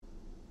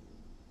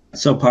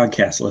So,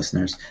 podcast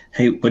listeners,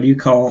 hey, what do you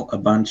call a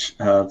bunch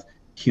of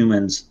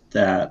humans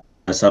that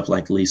dress up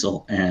like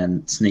Liesel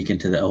and sneak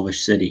into the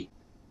Elvish city?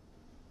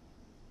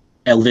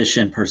 Elvish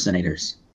impersonators.